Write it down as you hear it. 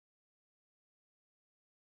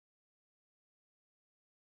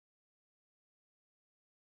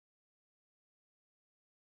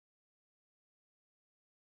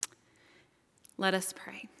Let us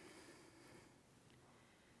pray.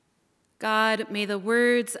 God, may the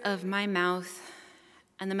words of my mouth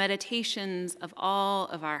and the meditations of all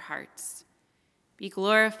of our hearts be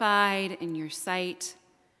glorified in your sight.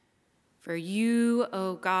 For you,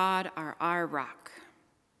 O God, are our rock,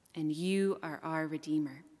 and you are our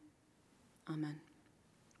Redeemer. Amen.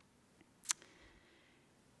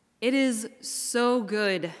 It is so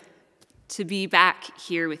good to be back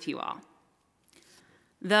here with you all.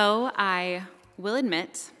 Though I will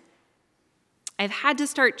admit, I've had to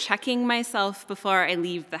start checking myself before I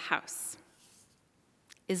leave the house.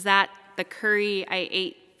 Is that the curry I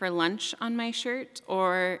ate for lunch on my shirt,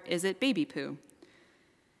 or is it baby poo?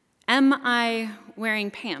 Am I wearing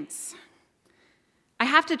pants? I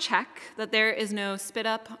have to check that there is no spit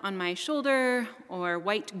up on my shoulder or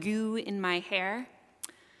white goo in my hair.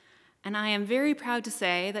 And I am very proud to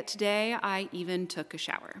say that today I even took a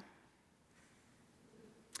shower.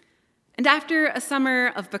 And after a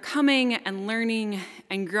summer of becoming and learning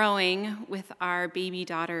and growing with our baby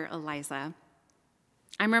daughter, Eliza,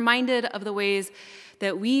 I'm reminded of the ways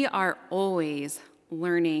that we are always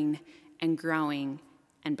learning and growing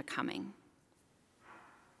and becoming.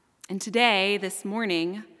 And today, this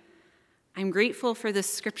morning, I'm grateful for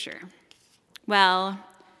this scripture. Well,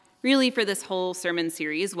 really for this whole sermon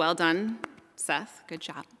series. Well done, Seth. Good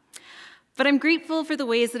job. But I'm grateful for the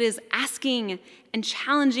ways it is asking and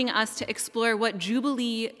challenging us to explore what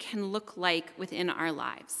Jubilee can look like within our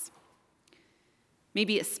lives.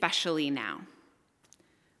 Maybe especially now.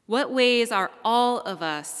 What ways are all of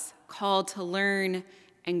us called to learn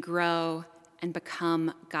and grow and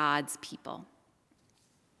become God's people?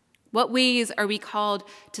 What ways are we called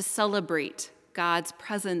to celebrate God's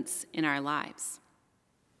presence in our lives?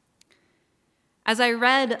 As I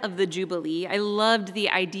read of the Jubilee, I loved the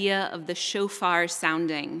idea of the shofar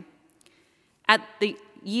sounding at the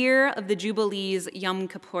year of the Jubilee's Yom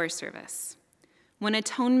Kippur service, when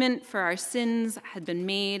atonement for our sins had been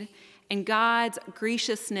made and God's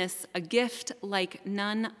graciousness, a gift like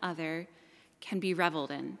none other, can be reveled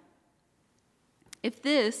in. If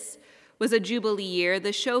this was a Jubilee year,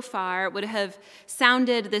 the shofar would have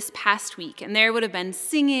sounded this past week, and there would have been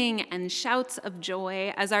singing and shouts of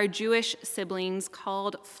joy as our Jewish siblings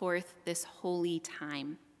called forth this holy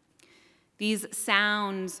time. These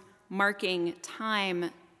sounds marking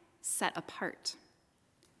time set apart.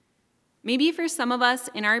 Maybe for some of us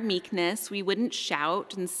in our meekness, we wouldn't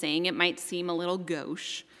shout and sing. It might seem a little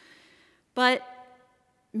gauche, but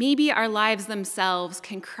maybe our lives themselves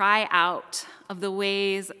can cry out of the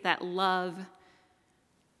ways that love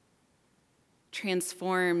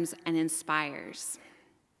transforms and inspires.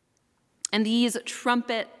 And these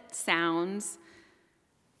trumpet sounds,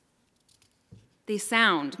 they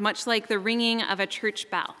sound much like the ringing of a church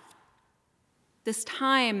bell. This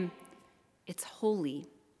time, it's holy.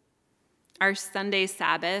 Our Sunday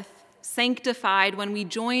Sabbath, sanctified when we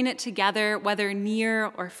join it together, whether near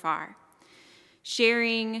or far,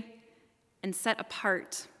 sharing and set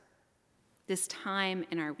apart this time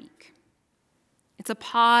in our week. It's a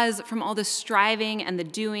pause from all the striving and the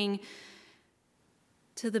doing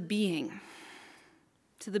to the being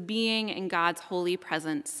in God's holy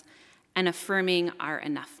presence and affirming our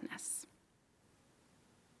enoughness.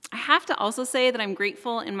 I have to also say that I'm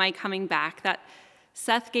grateful in my coming back that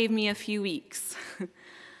Seth gave me a few weeks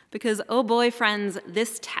because, oh boy, friends,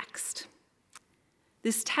 this text,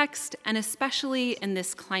 and especially in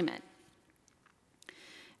this climate,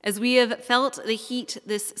 as we have felt the heat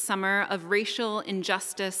this summer of racial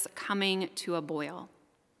injustice coming to a boil,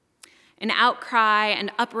 an outcry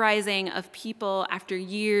and uprising of people after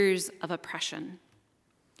years of oppression.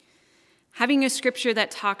 Having a scripture that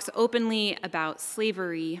talks openly about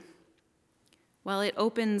slavery, well, it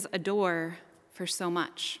opens a door for so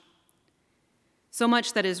much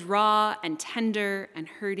that is raw and tender and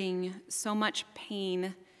hurting, so much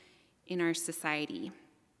pain in our society.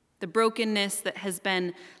 The brokenness that has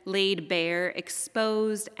been laid bare,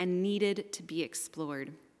 exposed, and needed to be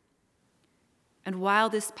explored. And while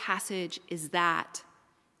this passage is that,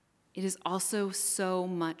 it is also so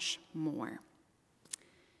much more.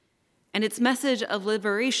 And its message of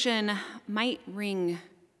liberation might ring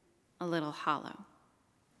a little hollow.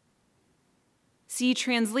 See,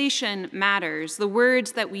 translation matters. The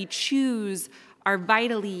words that we choose are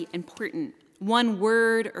vitally important. One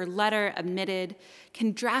word or letter omitted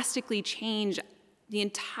can drastically change the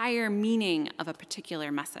entire meaning of a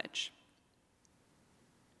particular message.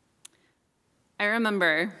 I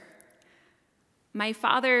remember my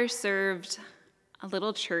father served a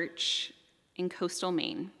little church in coastal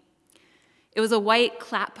Maine. It was a white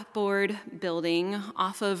clapboard building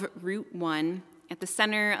off of Route 1 at the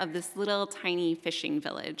center of this little tiny fishing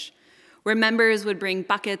village, where members would bring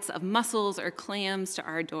buckets of mussels or clams to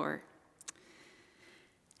our door.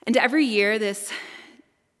 And every year, this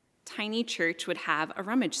tiny church would have a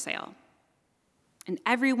rummage sale. And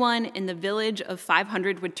everyone in the village of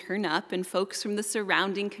 500 would turn up, and folks from the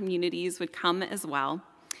surrounding communities would come as well.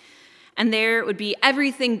 And there would be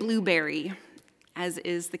everything blueberry, as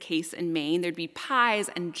is the case in Maine. There'd be pies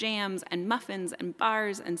and jams and muffins and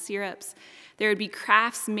bars and syrups. There would be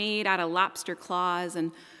crafts made out of lobster claws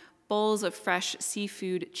and bowls of fresh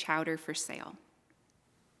seafood chowder for sale.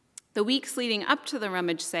 The weeks leading up to the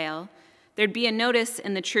rummage sale, there'd be a notice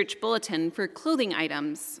in the church bulletin for clothing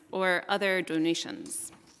items or other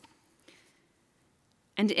donations.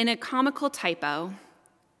 And in a comical typo,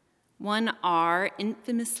 one R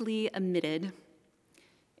infamously omitted,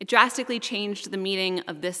 it drastically changed the meaning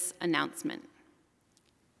of this announcement.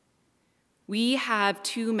 We have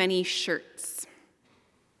too many shirts.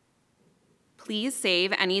 Please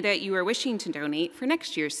save any that you are wishing to donate for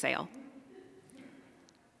next year's sale.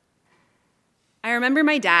 I remember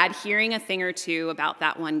my dad hearing a thing or two about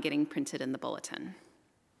that one getting printed in the bulletin.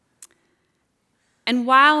 And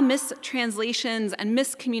while mistranslations and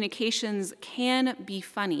miscommunications can be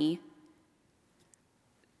funny,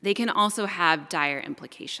 they can also have dire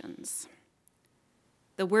implications.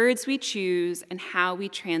 The words we choose and how we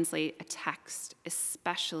translate a text,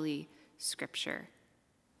 especially Scripture,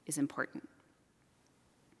 is important.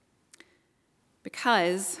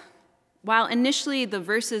 Because while initially the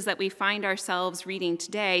verses that we find ourselves reading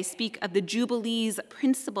today speak of the Jubilee's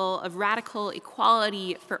principle of radical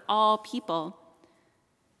equality for all people,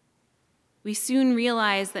 we soon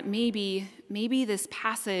realize that maybe this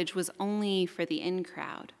passage was only for the in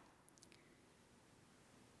crowd.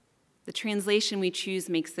 The translation we choose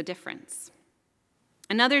makes the difference.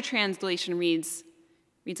 Another translation reads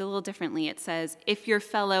a little differently. It says, "If your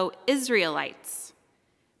fellow Israelites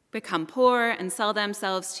become poor and sell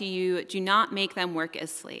themselves to you, do not make them work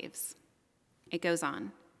as slaves." It goes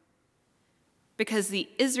on. "Because the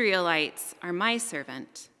Israelites are my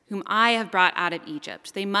servant, whom I have brought out of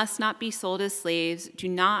Egypt. They must not be sold as slaves. Do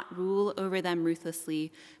not rule over them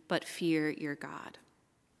ruthlessly, but fear your God."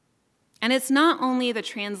 And it's not only the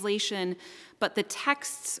translation, but the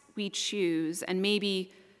texts we choose, and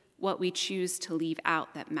maybe what we choose to leave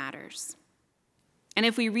out, that matters. And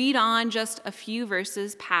if we read on just a few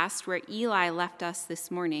verses past where Eli left us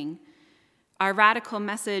this morning, our radical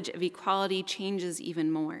message of equality changes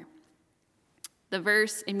even more. The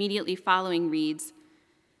verse immediately following reads,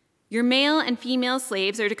 "Your male and female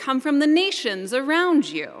slaves are to come from the nations around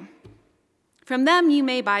you. From them you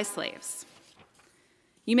may buy slaves.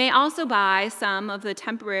 You may also buy some of the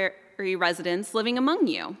temporary residents living among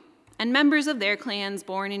you, and members of their clans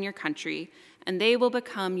born in your country, and they will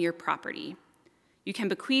become your property. You can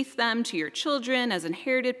bequeath them to your children as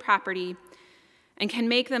inherited property and can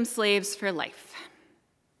make them slaves for life.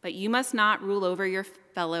 But you must not rule over your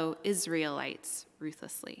fellow Israelites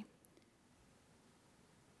ruthlessly."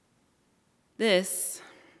 This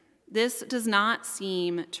does not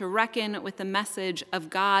seem to reckon with the message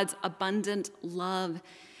of God's abundant love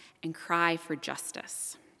and cry for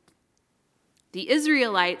justice. The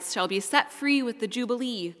Israelites shall be set free with the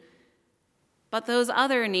Jubilee, but those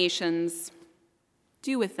other nations,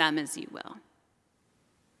 do with them as you will.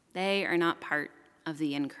 They are not part of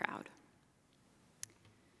the in crowd.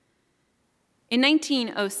 In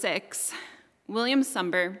 1906, William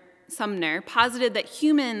Sumner posited that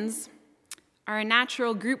humans are a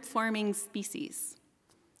natural group-forming species,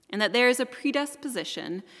 and that there is a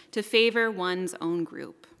predisposition to favor one's own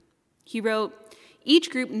group. He wrote, "Each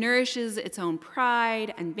group nourishes its own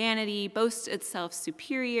pride and vanity, boasts itself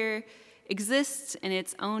superior, exists in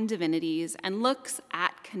its own divinities, and looks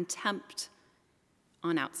at contempt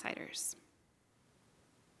on outsiders."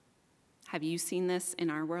 Have you seen this in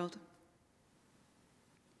our world?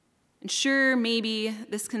 And sure, maybe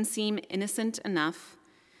this can seem innocent enough.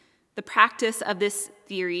 The practice of this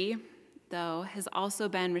theory, though, has also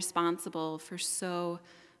been responsible for so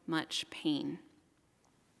much pain.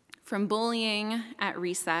 From bullying at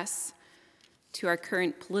recess to our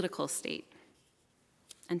current political state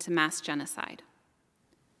and to mass genocide.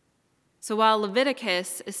 So while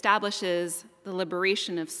Leviticus establishes the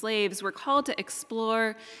liberation of slaves, we're called to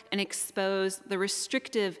explore and expose the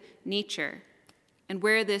restrictive nature and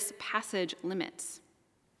where this passage limits.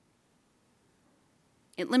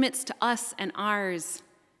 It limits to us and ours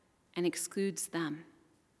and excludes them.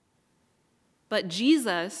 But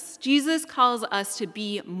Jesus calls us to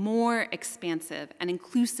be more expansive and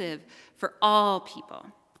inclusive for all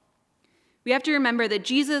people. We have to remember that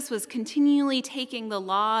Jesus was continually taking the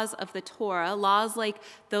laws of the Torah, laws like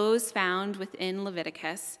those found within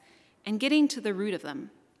Leviticus, and getting to the root of them,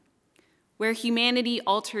 where humanity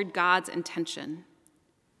altered God's intention.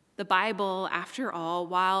 The Bible, after all,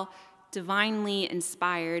 while divinely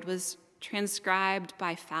inspired, was transcribed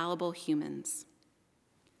by fallible humans.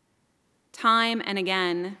 Time and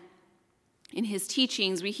again, in his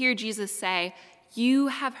teachings, we hear Jesus say, "You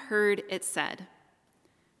have heard it said,"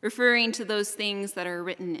 referring to those things that are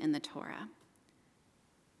written in the Torah.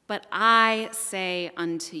 "But I say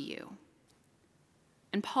unto you."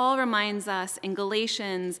 And Paul reminds us in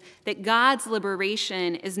Galatians that God's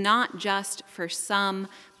liberation is not just for some,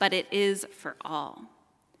 but it is for all.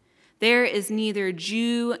 There is neither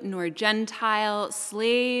Jew nor Gentile,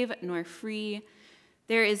 slave nor free.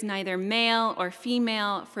 There is neither male or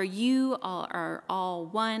female, for you all are all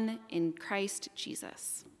one in Christ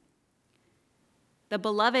Jesus. The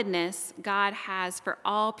belovedness God has for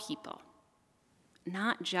all people,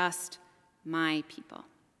 not just my people.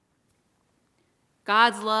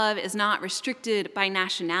 God's love is not restricted by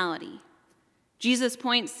nationality. Jesus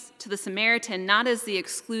points to the Samaritan not as the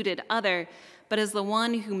excluded other, but as the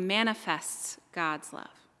one who manifests God's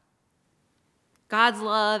love. God's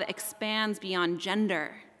love expands beyond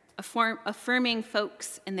gender, affirming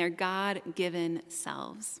folks in their God-given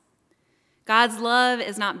selves. God's love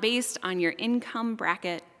is not based on your income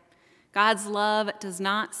bracket. God's love does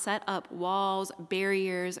not set up walls,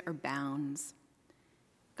 barriers, or bounds.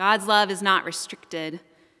 God's love is not restricted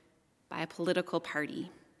by a political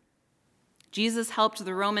party. Jesus helped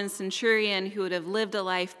the Roman centurion who would have lived a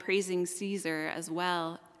life praising Caesar as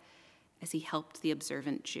well as he helped the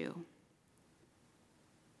observant Jew.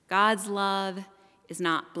 God's love is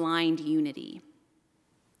not blind unity.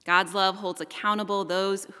 God's love holds accountable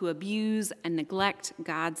those who abuse and neglect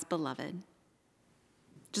God's beloved.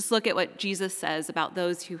 Just look at what Jesus says about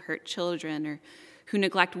those who hurt children or who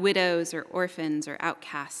neglect widows or orphans or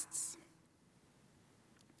outcasts.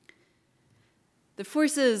 The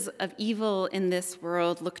forces of evil in this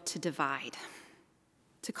world look to divide,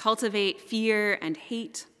 to cultivate fear and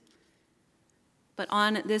hate. But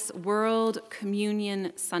on this World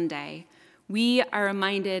Communion Sunday, we are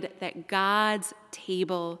reminded that God's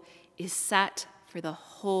table is set for the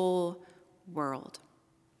whole world,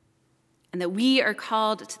 and that we are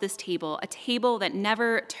called to this table, a table that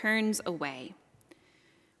never turns away.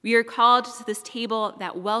 We are called to this table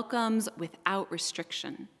that welcomes without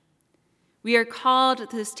restriction. We are called to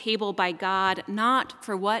this table by God, not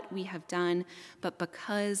for what we have done, but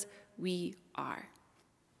because we are.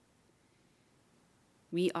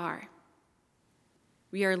 We are.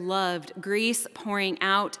 We are loved, grace pouring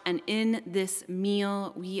out, and in this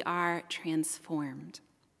meal we are transformed.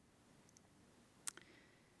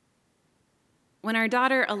 When our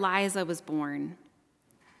daughter Eliza was born,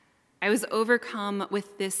 I was overcome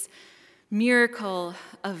with this miracle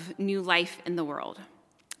of new life in the world,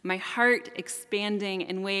 my heart expanding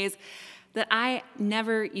in ways that I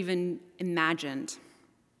never even imagined,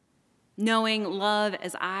 knowing love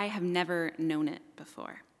as I have never known it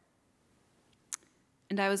before.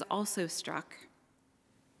 And I was also struck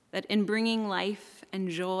that in bringing life and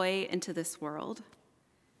joy into this world,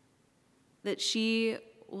 that she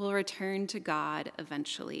will return to God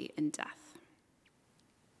eventually in death.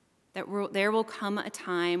 That there will come a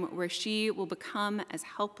time where she will become as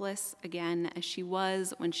helpless again as she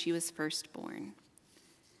was when she was first born.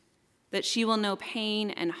 That she will know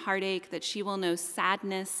pain and heartache, that she will know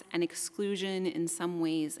sadness and exclusion in some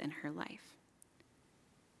ways in her life.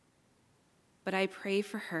 But I pray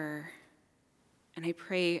for her, and I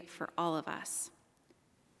pray for all of us,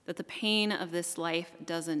 that the pain of this life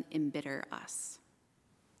doesn't embitter us,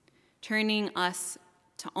 turning us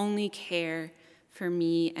to only care for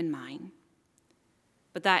me and mine,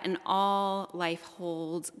 but that in all life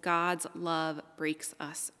holds, God's love breaks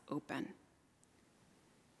us open,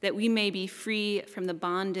 that we may be free from the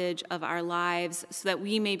bondage of our lives so that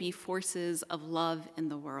we may be forces of love in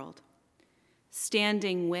the world,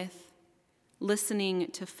 standing with,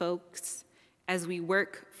 listening to folks as we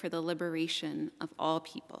work for the liberation of all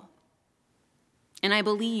people. And I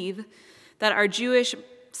believe that our Jewish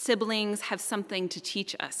siblings have something to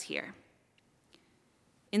teach us here.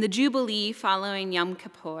 In the Jubilee following Yom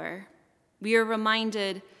Kippur, we are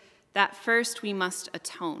reminded that first we must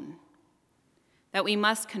atone, that we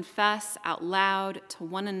must confess out loud to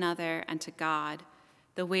one another and to God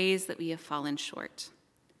the ways that we have fallen short,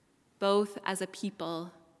 both as a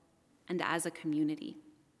people and as a community.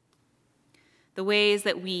 The ways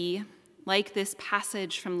that we, like this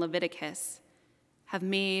passage from Leviticus, have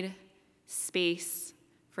made space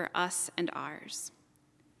for us and ours.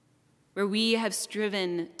 where we have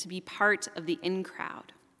striven to be part of the in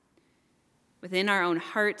crowd, within our own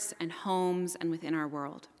hearts and homes and within our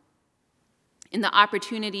world. In the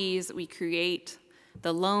opportunities we create,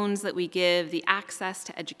 the loans that we give, the access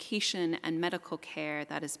to education and medical care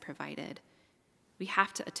that is provided, we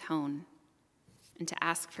have to atone and to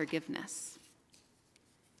ask forgiveness.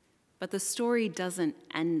 But the story doesn't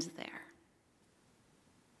end there.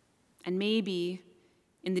 And maybe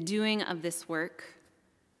in the doing of this work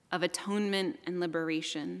of atonement and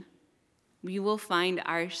liberation, we will find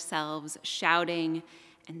ourselves shouting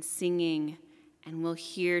and singing, and we'll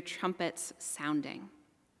hear trumpets sounding.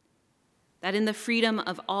 That in the freedom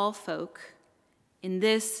of all folk, in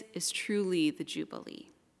this is truly the Jubilee.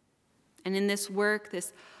 And in this work,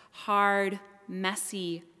 this hard,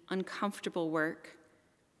 messy, uncomfortable work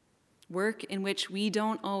in which we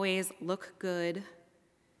don't always look good,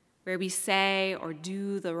 where we say or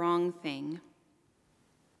do the wrong thing,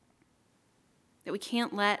 that we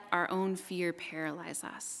can't let our own fear paralyze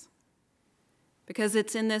us. Because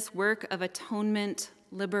it's in this work of atonement,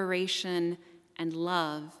 liberation, and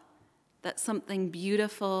love that something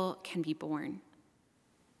beautiful can be born.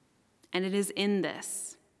 And it is in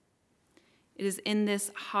this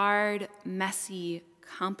hard, messy,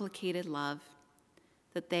 complicated love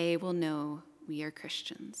that they will know we are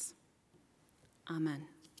Christians. Amen.